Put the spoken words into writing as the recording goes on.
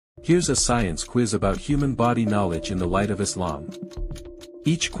Here's a science quiz about human body knowledge in the light of Islam.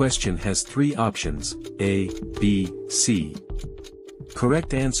 Each question has 3 options, A, B, C.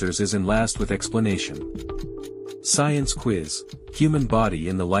 Correct answers is in last with explanation. Science quiz, human body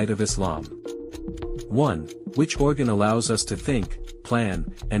in the light of Islam. 1. Which organ allows us to think,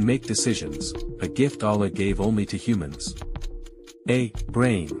 plan, and make decisions, a gift Allah gave only to humans? A.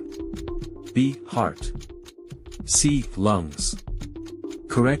 Brain. B. Heart. C. Lungs.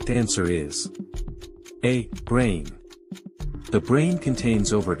 Correct answer is A. Brain. The brain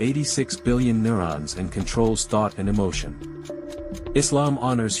contains over 86 billion neurons and controls thought and emotion. Islam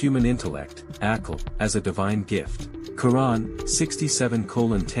honors human intellect, aql, as a divine gift. Quran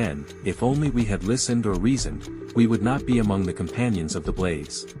 67:10, if only we had listened or reasoned, we would not be among the companions of the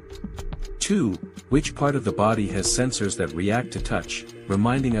blaze. 2. Which part of the body has sensors that react to touch,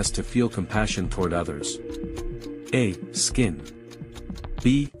 reminding us to feel compassion toward others? A. Skin.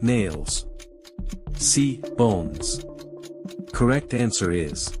 B. Nails. C. Bones. Correct answer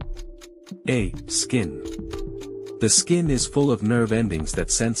is A. Skin. The skin is full of nerve endings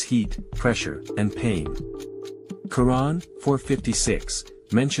that sense heat, pressure, and pain. Quran 4:56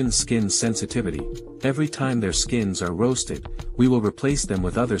 mentions skin sensitivity. Every time their skins are roasted, we will replace them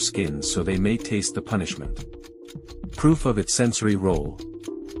with other skins so they may taste the punishment. Proof of its sensory role.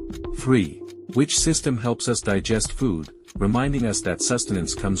 3. Which system helps us digest food, reminding us that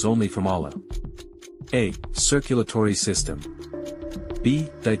sustenance comes only from Allah? A. Circulatory system. B.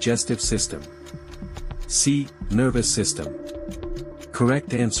 Digestive system. C. Nervous system.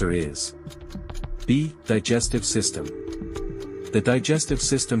 Correct answer is B. Digestive system. The digestive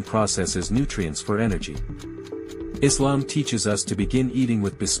system processes nutrients for energy. Islam teaches us to begin eating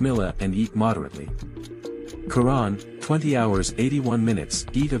with Bismillah and eat moderately. Quran 20 hours 81 minutes,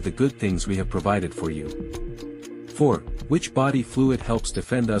 eat of the good things we have provided for you. 4. Which body fluid helps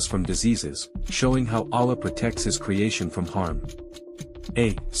defend us from diseases, showing how Allah protects His creation from harm?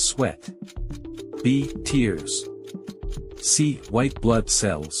 A. Sweat. B. Tears. C. White blood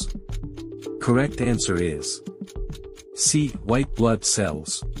cells. Correct answer is C. White blood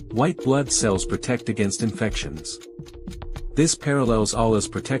cells. White blood cells protect against infections. This parallels Allah's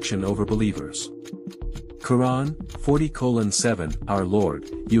protection over believers. Quran 40:7, Our Lord,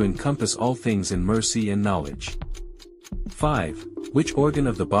 you encompass all things in mercy and knowledge. 5. Which organ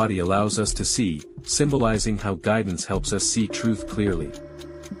of the body allows us to see, symbolizing how guidance helps us see truth clearly?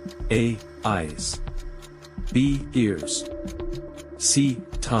 A. Eyes. B. Ears. C.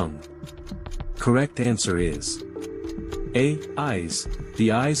 Tongue. Correct answer is A. Eyes.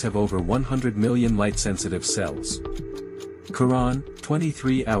 The eyes have over 100 million light-sensitive cells. Quran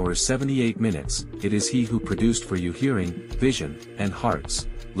 23 hours 78 minutes, it is He who produced for you hearing, vision, and hearts,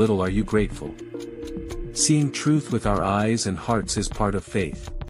 little are you grateful. Seeing truth with our eyes and hearts is part of faith.